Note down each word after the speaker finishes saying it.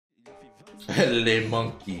Le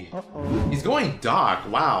monkey. He's going Doc.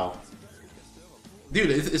 Wow. Dude,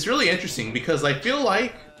 it's really interesting because I feel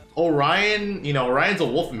like Orion, you know, Orion's a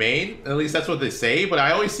wolf main. At least that's what they say. But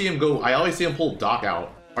I always see him pull Doc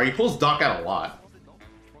out. Or he pulls Doc out a lot.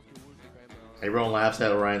 Everyone laughs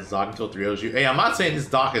at Orion's Doc until 3-0s you. Hey, I'm not saying his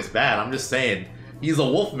Doc is bad. I'm just saying he's a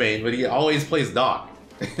wolf main, but he always plays Doc.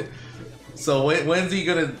 So when's he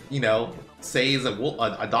gonna, you know, say he's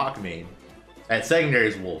a Doc main? At secondary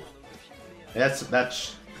is wolf. That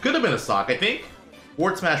could have been a stock. I think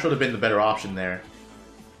Ward Smash would have been the better option there.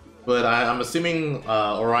 But I'm assuming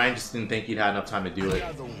Orion just didn't think he'd had enough time to do it.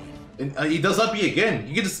 And, he does up B again.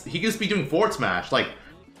 He could just be doing forward smash. Like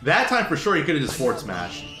that time for sure he could have just forward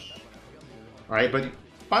smash. Alright, but he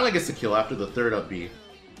finally gets the kill after the third up B.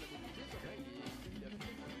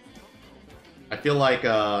 I feel like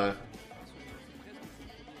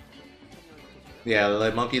yeah,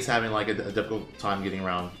 the monkey's having like a difficult time getting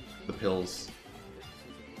around the pills.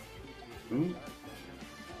 Ooh.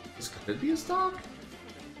 This could be a stock?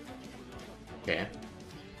 Okay.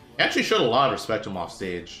 He actually showed a lot of respect to him off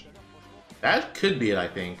stage. That could be it, I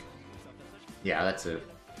think. Yeah, that's it.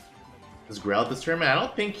 Is Grail at this tournament?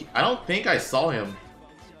 I don't think I saw him.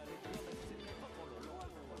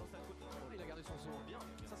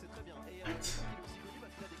 What?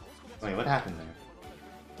 Wait, what happened there?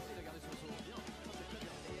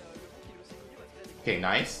 Okay,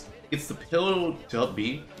 nice. Gets the pillow to up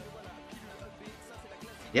B.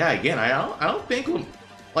 Yeah, again, I don't think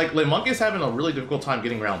like Le Monkey's having a really difficult time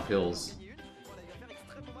getting around pills.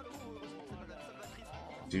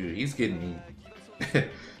 Dude, he's getting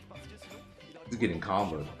he's getting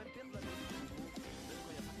comboed.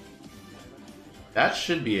 That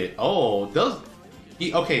should be it. Oh, does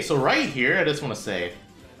he? Okay, so right here, I just want to say,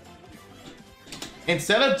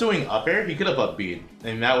 instead of doing up air, he could have up B'd,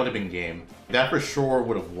 and that would have been game. That for sure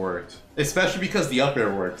would have worked. Especially because the up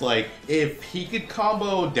air worked. Like, if he could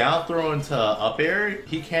combo down throw into up air,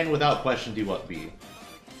 he can without question do up B.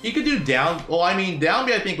 He could do down, well I mean down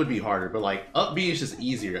B I think would be harder, but like up B is just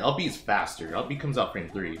easier. Up B is faster. Up B comes out frame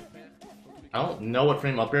 3. I don't know what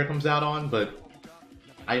frame up air comes out on, but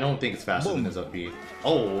I don't think it's faster than his up B.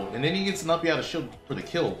 Oh, and then he gets an up B out of shield for the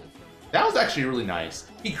kill. That was actually really nice.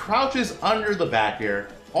 He crouches under the back air,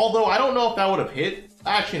 although I don't know if that would have hit.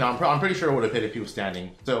 Actually, no, I'm pretty sure it would have hit if he was standing.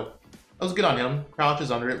 So, that was good on him. Crouches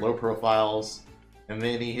under it, low profiles, and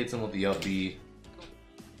then he hits him with the up B.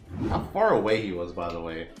 How far away he was, by the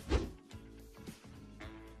way.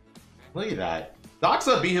 Look at that. Doc's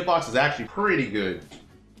up B hitbox is actually pretty good.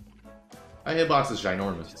 That hitbox is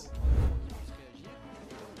ginormous.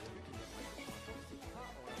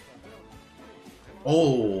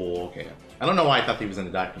 Oh, okay. I don't know why I thought he was gonna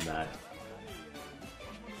die from that.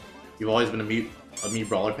 You've always been a Mii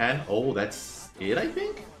Brawler fan? Oh, that's it, I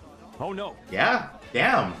think? Oh no. Yeah,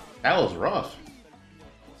 damn. That was rough.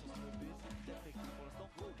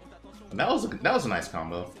 And that was a nice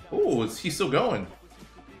combo. Oh, he's still going.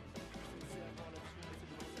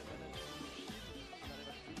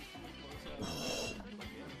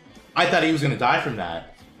 I thought he was gonna die from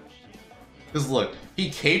that. Cause look, he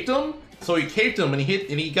caped him, so he caped him and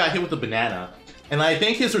he got hit with a banana. And I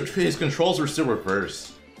think his controls were still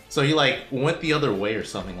reversed. So he like went the other way or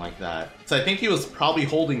something like that. So I think he was probably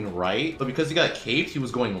holding right, but because he got caped, he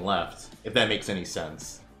was going left, if that makes any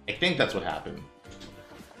sense. I think that's what happened.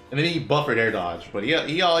 And then he buffered air dodge, but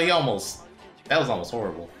he almost, that was almost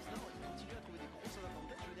horrible.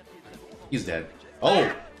 He's dead.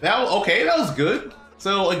 Oh, okay, that was good.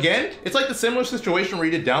 So again, it's like the similar situation where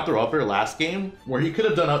he did down throw up air last game, where he could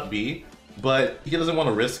have done up B, but he doesn't want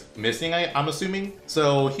to risk missing, I'm assuming.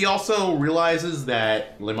 So he also realizes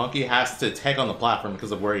that Le Monkey has to tech on the platform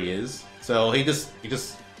because of where he is. So he just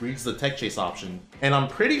reads the tech chase option. And I'm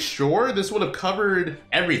pretty sure this would have covered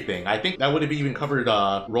everything. I think that would have even covered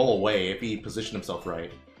roll away if he positioned himself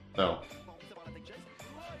right. So.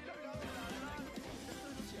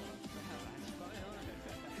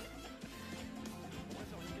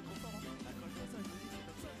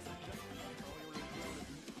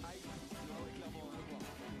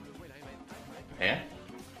 Okay.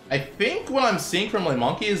 I think what I'm seeing from Le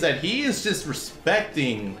Monkey is that he is just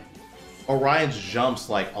respecting Orion's jumps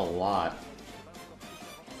like a lot.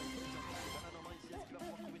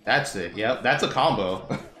 That's it. Yep, that's a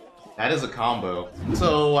combo. That is a combo.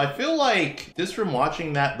 So I feel like just from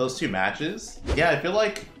watching those two matches, yeah, I feel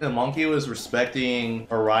like the monkey was respecting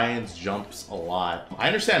Orion's jumps a lot. I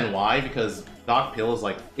understand why, because Doc Pill is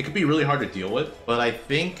like, it could be really hard to deal with, but I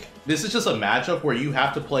think this is just a matchup where you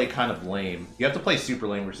have to play kind of lame. You have to play super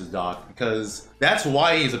lame versus Doc, because that's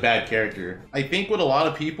why he's a bad character. I think what a lot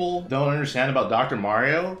of people don't understand about Dr.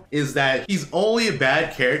 Mario is that he's only a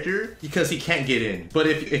bad character because he can't get in. But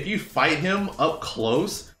if you fight him up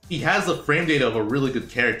close, he has the frame data of a really good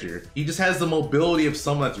character. He just has the mobility of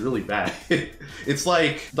someone that's really bad. It's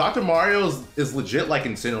like Dr. Mario is legit like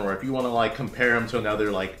Incineroar if you want to like compare him to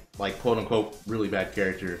another like quote unquote really bad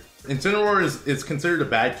character. Incineroar is considered a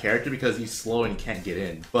bad character because he's slow and can't get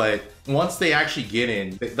in. But once they actually get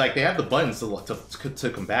in, they have the buttons to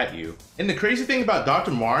combat you. And the crazy thing about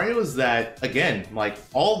Dr. Mario is that, again, like,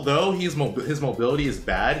 although his mobility is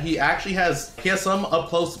bad, he actually has some up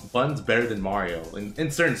close buttons better than Mario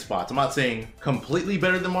in certain spots. I'm not saying completely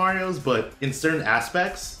better than Mario's, but in certain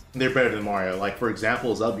aspects, they're better than Mario. Like, for example,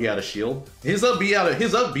 his up B out of shield. His up B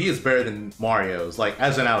is better than Mario's, like,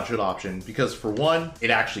 as an out shield option, because for one, it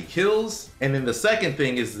actually kills, and then the second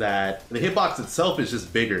thing is that the hitbox itself is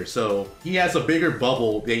just bigger, so he has a bigger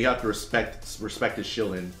bubble that you have to respect his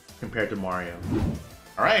shield in compared to Mario.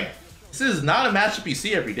 All right, this is not a matchup you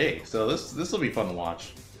see every day, so this will be fun to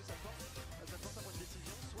watch.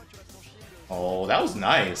 Oh, that was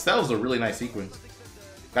nice. That was a really nice sequence.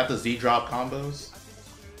 Got the Z drop combos.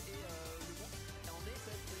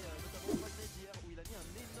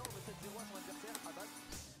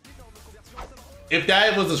 If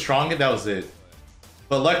that was a strong hit, that was it.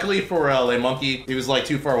 But luckily for Le Monkey, he was like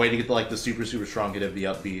too far away to get like the super strong hit of the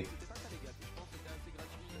up B.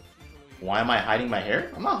 Why am I hiding my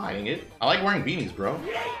hair? I'm not hiding it. I like wearing beanies, bro.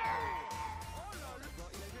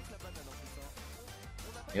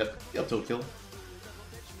 Yep, toe kill.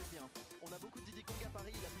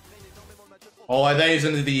 Oh, I thought he was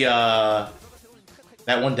into the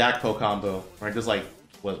that one Dakpo combo where it does like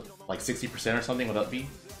what, like 60% or something with up B.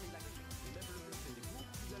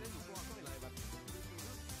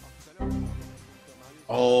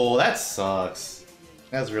 Oh, that sucks.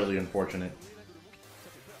 That's really unfortunate.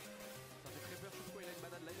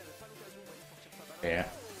 Yeah.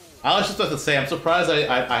 I was just about to say, I'm surprised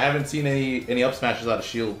I haven't seen any up smashes out of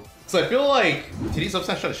shield. So I feel like Diddy's up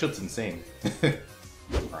smash out of shield's insane.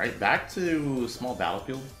 Alright, back to small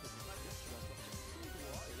battlefield.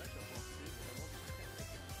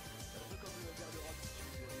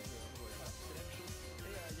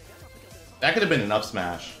 That could have been an up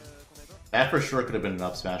smash. That for sure could have been an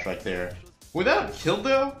up smash right there. Without kill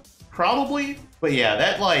though, probably. But yeah,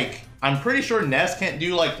 that like, I'm pretty sure Ness can't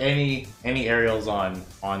do like any aerials on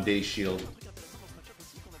Diddy's shield.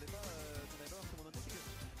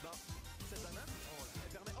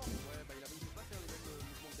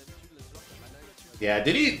 Yeah,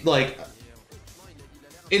 Diddy, like,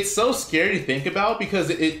 it's so scary to think about because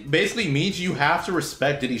it basically means you have to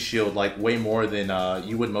respect Diddy's shield like way more than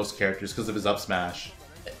you would most characters because of his up smash.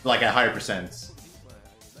 Like at higher percents.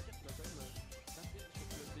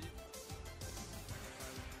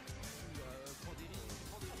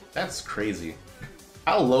 That's crazy.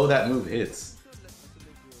 How low that move hits.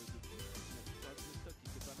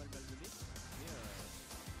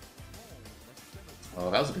 Oh,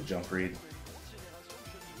 that was a good jump read.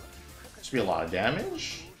 Should be a lot of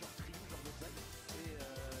damage.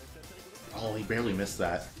 Oh, he barely missed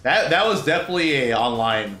that. That was definitely a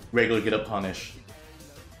online regular get up punish.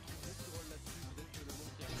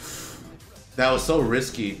 That was so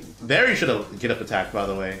risky. There you should have get up attack, by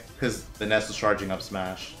the way, because the Ness is charging up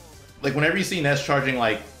smash. Like whenever you see Ness charging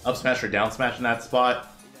like up smash or down smash in that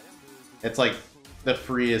spot, it's like the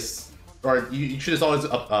freest. Or you should just always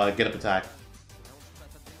get up attack.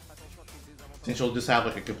 Since you'll just have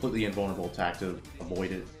like a completely invulnerable attack to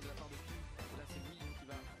avoid it.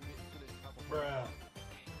 Bruh.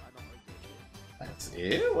 That's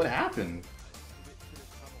it? What happened?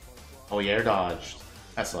 Oh, he air dodged.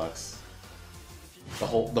 That sucks. The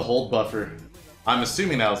hold buffer. I'm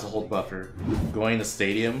assuming that was the hold buffer. Going to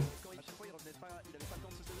stadium.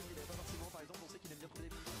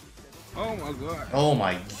 Oh my god. Oh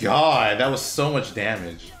my god, that was so much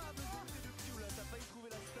damage.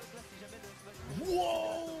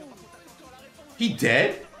 Whoa! He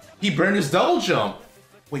dead? He burned his double jump.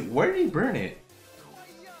 Wait, where did he burn it?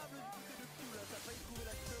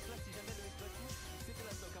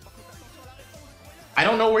 I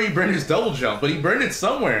don't know where he burned his double jump, but he burned it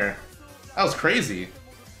somewhere. That was crazy.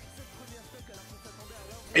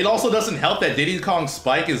 It also doesn't help that Diddy Kong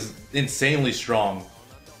Spike is insanely strong.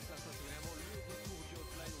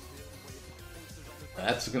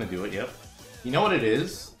 That's gonna do it, yep. You know what it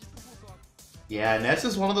is? Yeah, Ness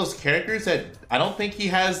is one of those characters that I don't think he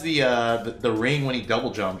has the ring when he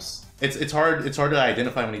double jumps. It's hard to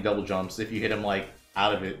identify when he double jumps if you hit him like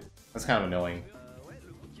out of it. That's kind of annoying.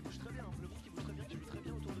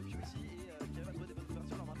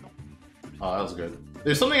 Oh, that was good.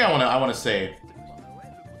 There's something I wanna say.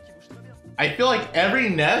 I feel like every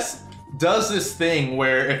Ness does this thing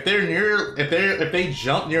where if they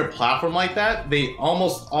jump near a platform like that, they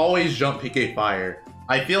almost always jump PK Fire.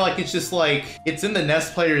 I feel like it's just like it's in the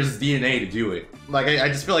Ness player's DNA to do it. Like I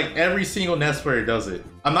just feel like every single Ness player does it.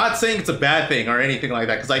 I'm not saying it's a bad thing or anything like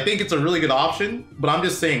that because I think it's a really good option, but I'm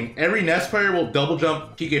just saying every Ness player will double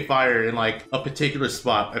jump PK Fire in like a particular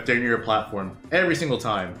spot if they're near a platform every single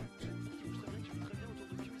time.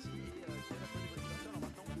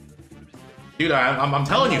 Dude, I'm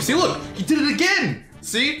telling you. See, look, he did it again.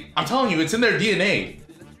 See, I'm telling you, it's in their DNA.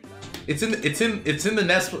 It's in the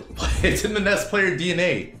Ness player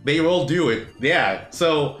DNA. They will do it. Yeah.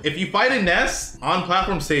 So if you fight a Ness on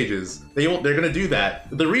platform stages, they're gonna do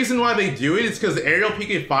that. The reason why they do it is because the aerial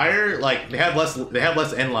PK Fire, like they have less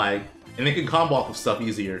end lag, and they can combo off of stuff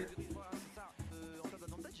easier.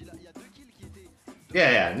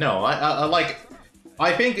 Yeah. No,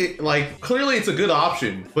 I think clearly it's a good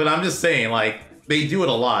option, but I'm just saying like they do it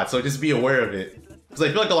a lot, so just be aware of it. Because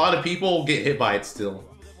I feel like a lot of people get hit by it still.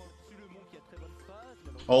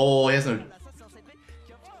 Oh, he has no...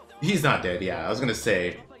 He's not dead, yeah, I was gonna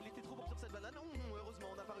say.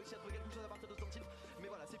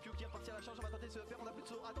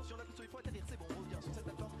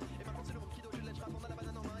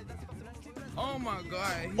 Oh my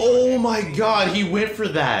god. Oh my god, he went for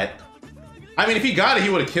that. I mean, if he got it, he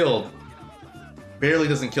would have killed. Barely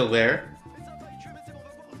doesn't kill there.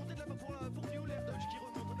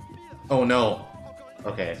 Oh no.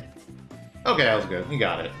 Okay. Okay, that was good. He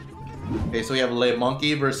got it. Okay, so we have Le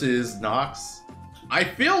Monkey versus Nox. I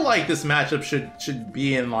feel like this matchup should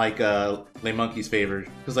be in like Le Monkey's favor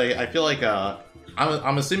because I feel like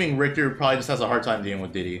I'm assuming Richter probably just has a hard time dealing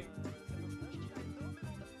with Diddy.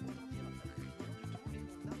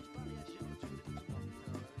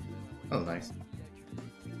 That was nice.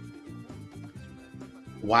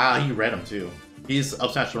 Wow, he read him too. He's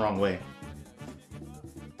up smash the wrong way.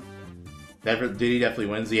 Diddy definitely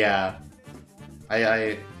wins. Yeah.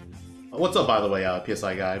 What's up, by the way,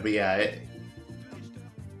 PSI guy? But yeah,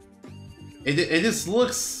 it just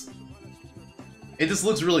looks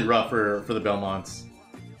really rough for the Belmonts.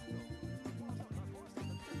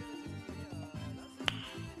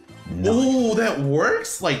 Nice. Oh, that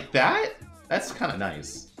works like that? That's kind of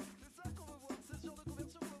nice.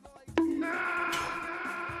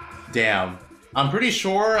 Damn. I'm pretty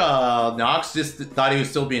sure Nox just thought he was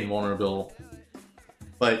still being vulnerable.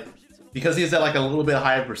 But because he's at like a little bit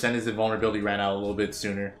higher percentage of vulnerability, ran out a little bit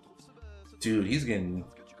sooner. Dude, he's getting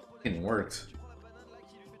worked.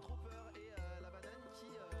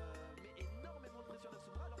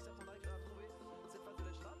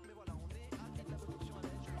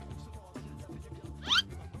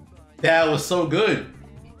 That was so good.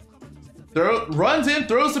 Runs in,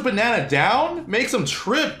 throws the banana down, makes him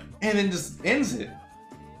trip, and then just ends it.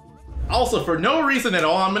 Also, for no reason at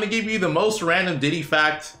all, I'm gonna give you the most random Diddy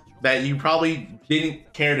fact that you probably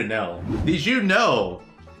didn't care to know. Did you know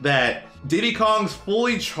that Diddy Kong's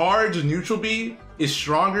fully charged neutral B is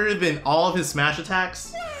stronger than all of his smash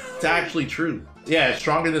attacks? It's actually true. Yeah, it's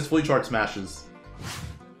stronger than his fully charged smashes.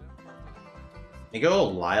 You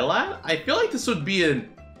go Lilat? I feel like this would be a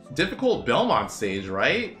difficult Belmont stage,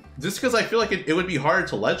 right? Just because I feel like it would be hard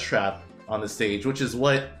to ledge trap on the stage, which is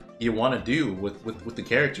what you want to do with the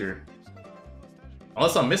character.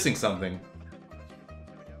 Unless I'm missing something.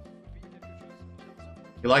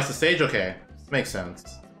 He likes the stage? Okay. Makes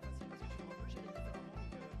sense.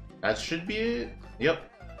 That should be it. Yep.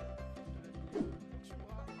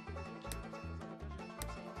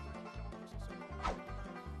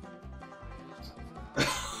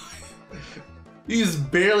 He's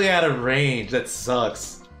barely out of range. That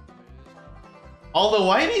sucks. Although,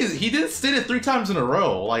 why didn't he didn't stay it 3 times in a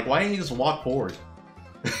row? Like, why didn't he just walk forward?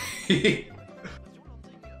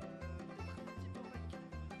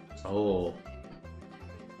 Oh.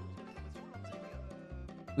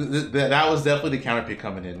 That was definitely the counter pick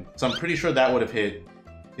coming in. So I'm pretty sure that would have hit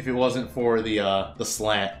if it wasn't for the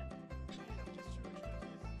slant.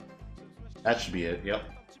 That should be it, yep.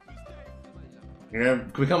 You're gonna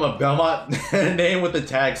become a Belmont name with the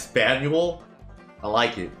tag Spamuel? I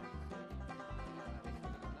like it.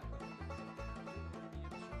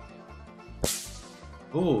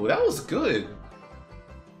 Ooh, that was good.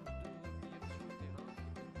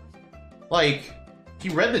 Like, He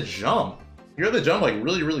read the jump. He read the jump like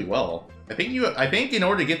really well. I think in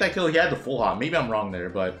order to get that kill, he had the full hop. Maybe I'm wrong there,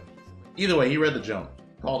 but either way, he read the jump,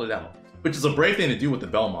 called it out, which is a brave thing to do with the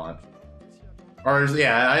Belmont. Or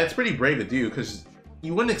yeah, it's pretty brave to do because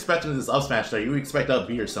you wouldn't expect him to this up smash there. You would expect up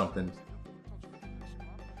B or something.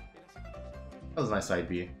 That was a nice side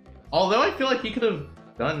B. Although I feel like he could have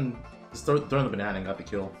done just thrown the banana and got the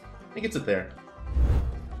kill. I think it's it there.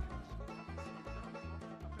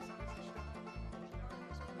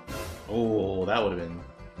 Oh, that would have been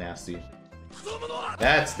nasty.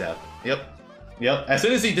 That's death. Yep. As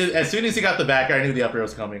soon as he got the back air, I knew the up air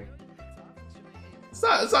was coming. It's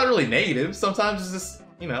not really negative. Sometimes it's just,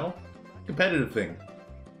 you know, competitive thing.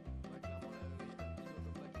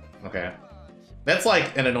 Okay. That's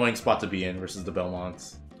like an annoying spot to be in versus the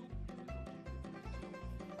Belmonts.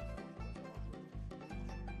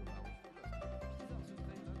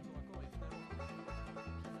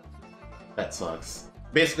 That sucks.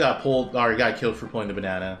 Basically got pulled, or got killed for pulling the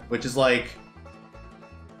banana, which is like...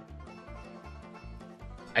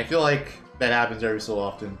 I feel like that happens every so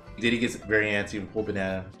often. Diddy gets very antsy and pull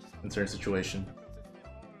banana in certain situation.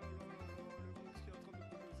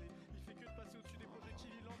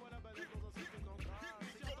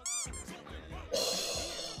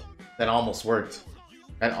 That almost worked.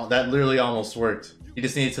 That literally almost worked. He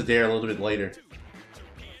just needed to dare a little bit later.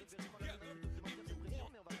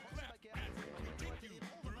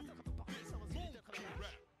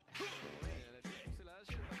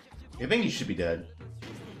 I think he should be dead.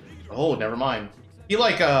 Oh, never mind. He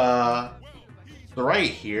like the right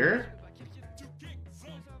here.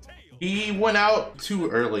 He went out too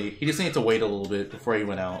early. He just needed to wait a little bit before he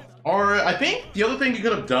went out. Or I think the other thing he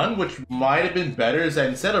could have done, which might have been better, is that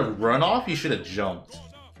instead of run off, he should have jumped.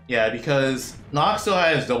 Yeah, because Nox still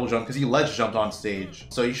had his double jump because he ledge jumped on stage.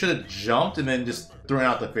 So he should have jumped and then just thrown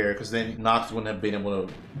out the fair because then Nox wouldn't have been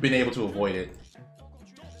able to avoid it.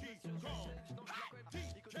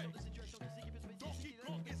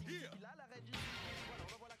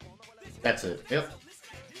 That's it. Yep.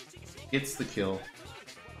 Gets the kill.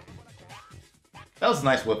 That was a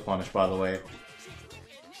nice whip punish, by the way.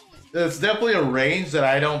 It's definitely a range that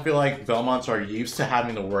I don't feel like Belmonts are used to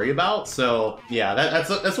having to worry about. So yeah,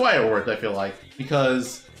 that's why it worked, I feel like.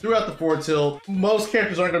 Because throughout the forward tilt, most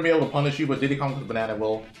characters aren't going to be able to punish you, but Diddy comes with the banana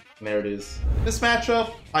will. And there it is. This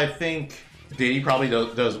matchup, I think Diddy probably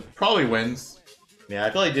probably wins. Yeah,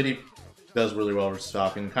 I feel like Diddy does really well versus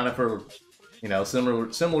Falcon, kind of for, you know,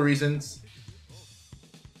 similar reasons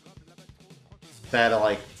that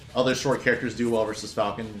like other short characters do well versus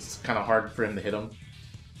Falcon. It's kind of hard for him to hit him.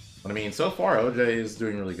 But I mean, so far OJ is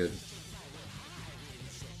doing really good.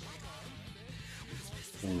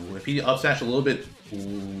 Ooh, if he up smashed a little bit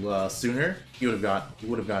sooner, he would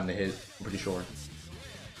have gotten a hit. I'm pretty sure.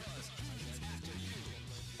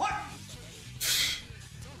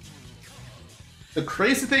 The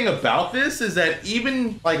crazy thing about this is that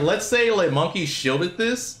even, like, let's say LeMonkey shielded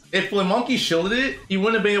this. If LeMonkey shielded it, he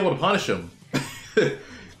wouldn't have been able to punish him.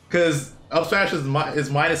 Because up smash is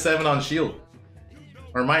 -7 on shield.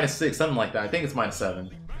 Or -6, something like that. I think it's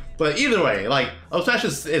 -7. But either way, like, up smash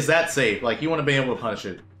is that safe. Like, he wouldn't have been able to punish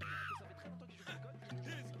it.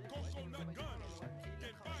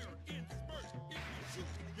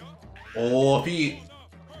 Oh, if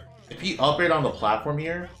he up aired on the platform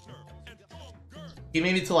here, he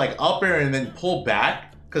may need to like up air and then pull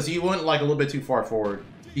back because he went like a little bit too far forward.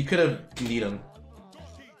 He could have need him.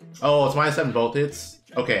 Oh, it's -7 both hits.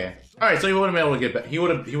 Okay. All right, so he wouldn't have been able to get back. He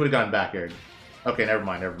would have gotten back aired. Okay, never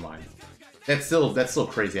mind. That's still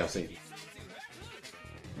crazy how safe.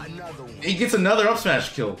 He gets another up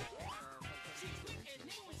smash kill.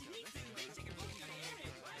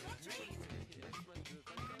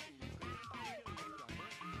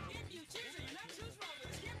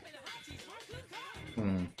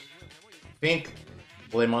 I think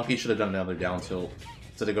LeMonkey should have done another down tilt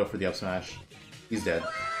instead of go for the up smash. He's dead.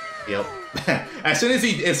 Yep. as soon as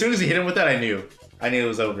he hit him with that, I knew it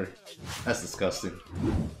was over. That's disgusting.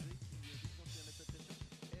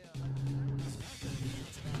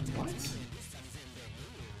 What?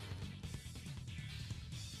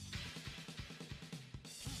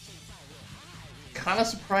 Kind of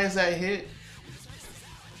surprised that hit.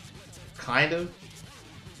 Kind of.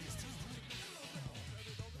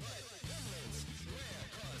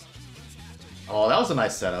 Oh, that was a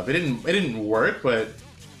nice setup. It didn't work, but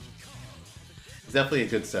it's definitely a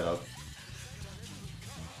good setup.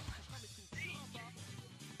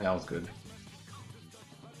 That was good.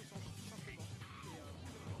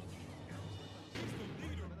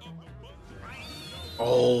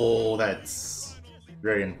 Oh, that's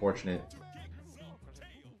very unfortunate.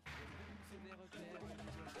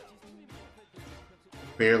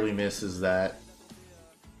 barely misses that.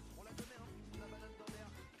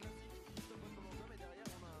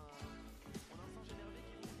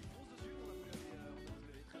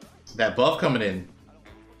 That buff coming in.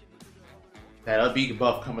 That upbeat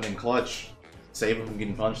buff coming in clutch. Save him from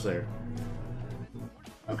getting punched there.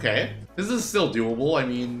 Okay. This is still doable. I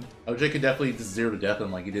mean, OJ could definitely just 0 to death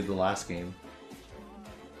him like he did the last game.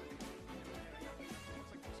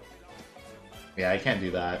 Yeah, I can't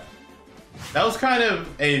do that. That was kind of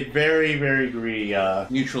a very, very greedy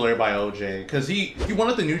neutral air by OJ. Because he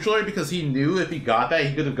wanted the neutral air because he knew if he got that,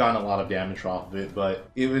 he could have gotten a lot of damage off of it. But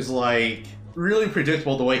it was like really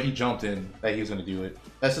predictable the way he jumped in that he was going to do it.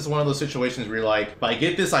 That's just one of those situations where you're like, if I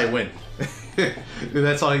get this, I win.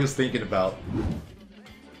 That's all he was thinking about.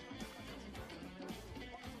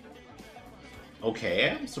 Okay,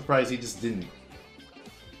 I'm surprised he just didn't.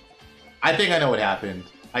 I think I know what happened.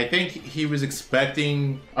 I think he was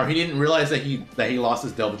expecting, or he didn't realize that he lost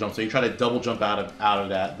his double jump, so he tried to double jump out of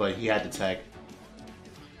that, but he had to tech.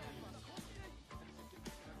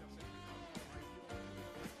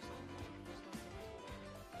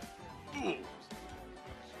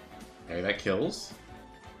 Okay, that kills.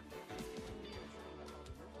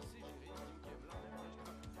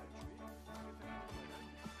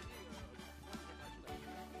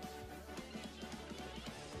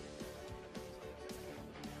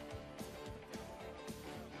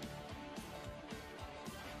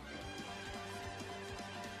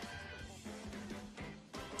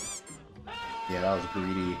 Yeah, that was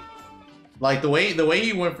greedy. Like the way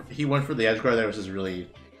he went for the edge guard there was just really,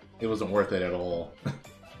 it wasn't worth it at all.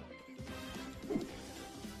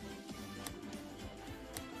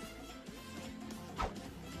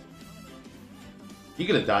 He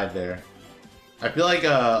could have died there. I feel like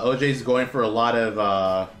OJ's going for a lot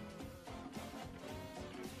of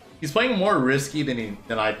he's playing more risky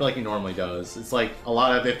than I feel like he normally does. It's like a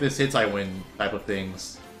lot of if this hits I win type of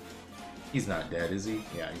things. He's not dead, is he?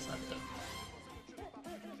 Yeah, he's not dead.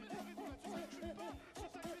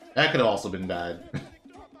 That could have also been bad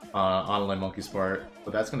on Lime Monkey's part,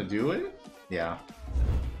 but that's gonna do it? Yeah.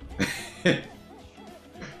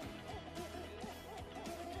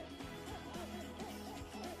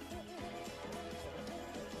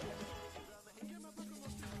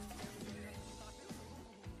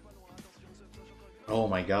 Oh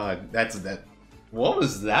my god, that's that. What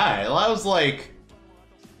was that? I was like,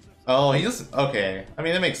 oh, he just okay. I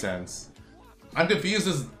mean, that makes sense. I'm confused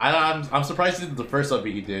as I'm surprised he did the first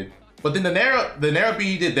upbeat he did, but then the narrow beat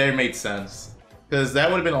he did there made sense because that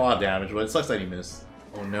would have been a lot of damage. But it sucks that he missed.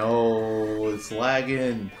 Oh no, it's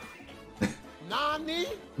lagging. Nani?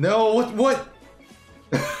 No, what?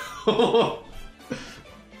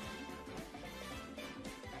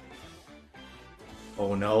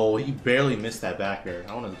 Oh no, he barely missed that back air.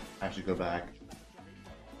 I want to actually go back.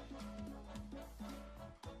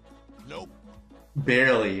 Nope.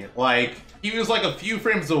 Barely. Like, he was like a few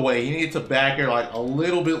frames away. He needed to back air like a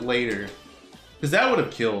little bit later. Because that would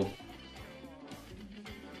have killed.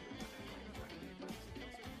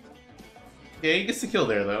 Yeah, he gets the kill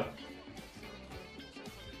there though.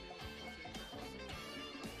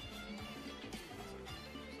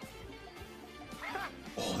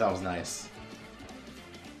 Oh, that was nice.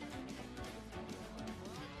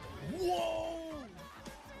 Whoa!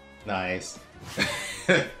 Nice.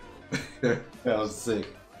 That was sick.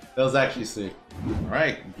 That was actually sick.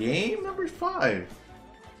 Alright, game number 5.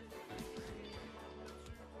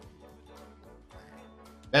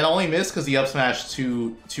 That only missed because he up smashed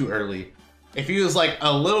too early. If he was like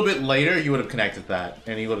a little bit later, you would have connected that,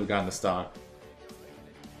 and he would have gotten the stock.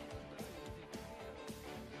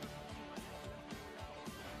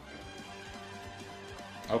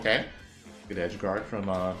 Okay. Good edge guard from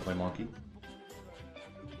Play Monkey.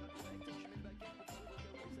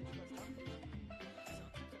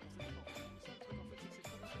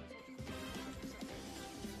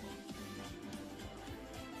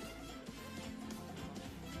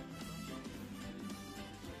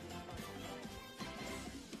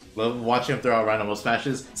 Love watching him throw out random up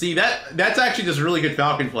smashes. See, that's actually just really good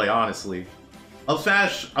Falcon play, honestly. Up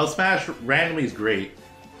smash randomly is great.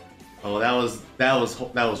 Oh, that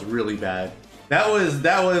was really bad. That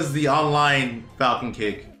was the online Falcon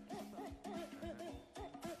kick.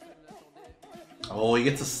 Oh, he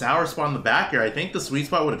gets a sour spot on the back here. I think the sweet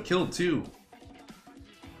spot would have killed too.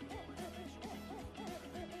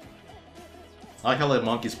 I like how the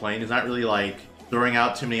Monkey's playing. He's not really like throwing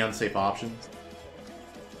out too many unsafe options.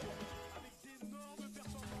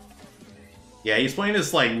 Yeah, he's playing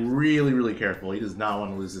this like really, really careful. He does not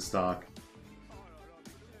want to lose his stock.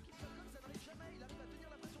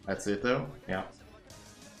 That's it though? Yeah.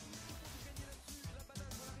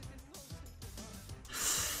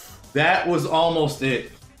 That was almost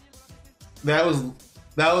it. That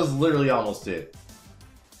was literally almost it.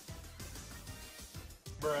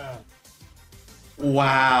 Bruh.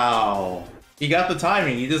 Wow. He got the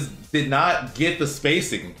timing. He just did not get the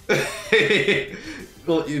spacing.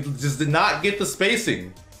 Well, he just did not get the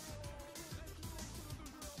spacing.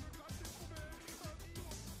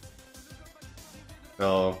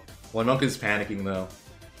 Oh, well, Monkey's panicking though.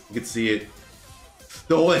 You can see it.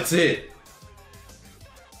 Oh, that's it.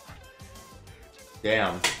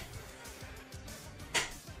 Damn.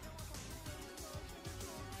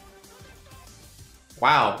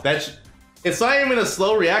 Wow, it's not even a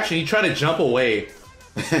slow reaction. He tried to jump away.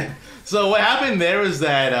 So what happened there is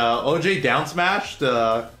that OJ down smashed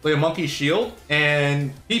like a monkey's shield,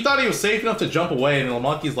 and he thought he was safe enough to jump away, and the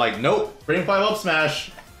monkey's like, nope, frame 5 up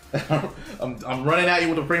smash. I'm running at you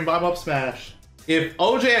with a frame 5 up smash. If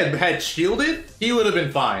OJ had shielded, he would have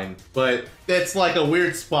been fine, but that's like a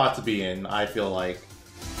weird spot to be in, I feel like.